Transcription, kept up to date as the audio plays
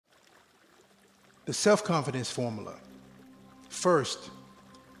The self-confidence formula. First,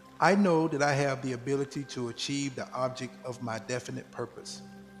 I know that I have the ability to achieve the object of my definite purpose.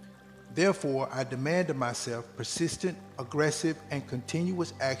 Therefore, I demand of myself persistent, aggressive, and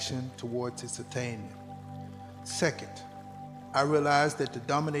continuous action towards its attainment. Second, I realize that the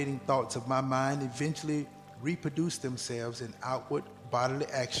dominating thoughts of my mind eventually reproduce themselves in outward bodily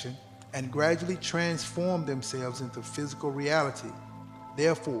action and gradually transform themselves into physical reality.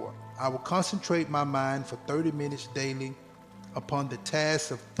 Therefore, I will concentrate my mind for 30 minutes daily upon the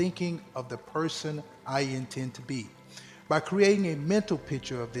task of thinking of the person I intend to be, by creating a mental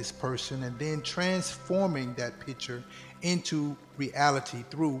picture of this person and then transforming that picture into reality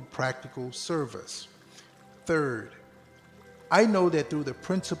through practical service. Third, I know that through the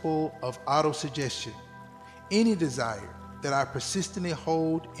principle of autosuggestion, any desire that I persistently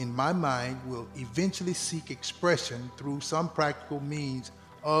hold in my mind will eventually seek expression through some practical means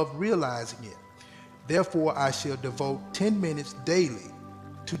of realizing it. Therefore, I shall devote 10 minutes daily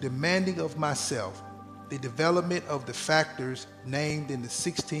to demanding of myself the development of the factors named in the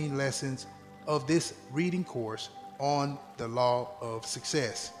 16 lessons of this reading course on the law of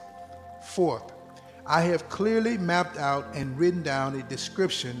success. Fourth, I have clearly mapped out and written down a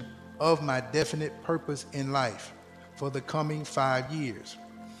description of my definite purpose in life for the coming 5 years.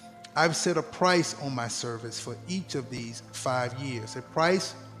 I've set a price on my service for each of these 5 years, a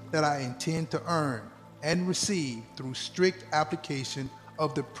price that I intend to earn and receive through strict application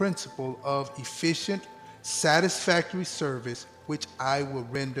of the principle of efficient, satisfactory service which I will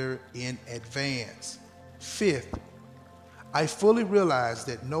render in advance. Fifth, I fully realize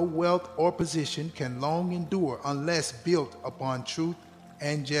that no wealth or position can long endure unless built upon truth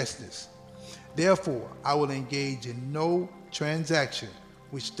and justice. Therefore, I will engage in no transaction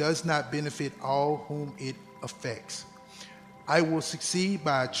which does not benefit all whom it affects. I will succeed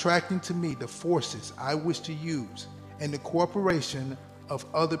by attracting to me the forces I wish to use and the cooperation of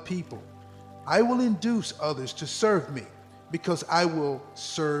other people. I will induce others to serve me because I will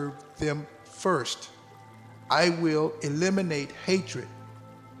serve them first. I will eliminate hatred,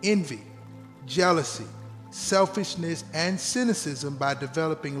 envy, jealousy, selfishness, and cynicism by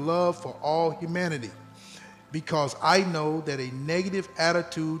developing love for all humanity, because I know that a negative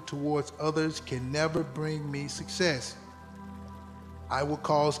attitude towards others can never bring me success. I will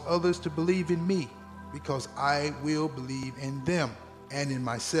cause others to believe in me because I will believe in them and in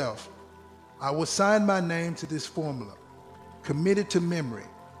myself. I will sign my name to this formula, commit it to memory,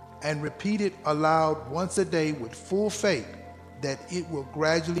 and repeat it aloud once a day with full faith that it will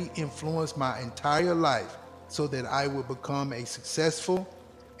gradually influence my entire life so that I will become a successful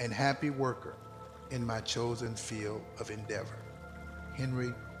and happy worker in my chosen field of endeavor.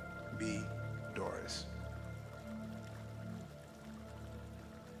 Henry B. Dorris.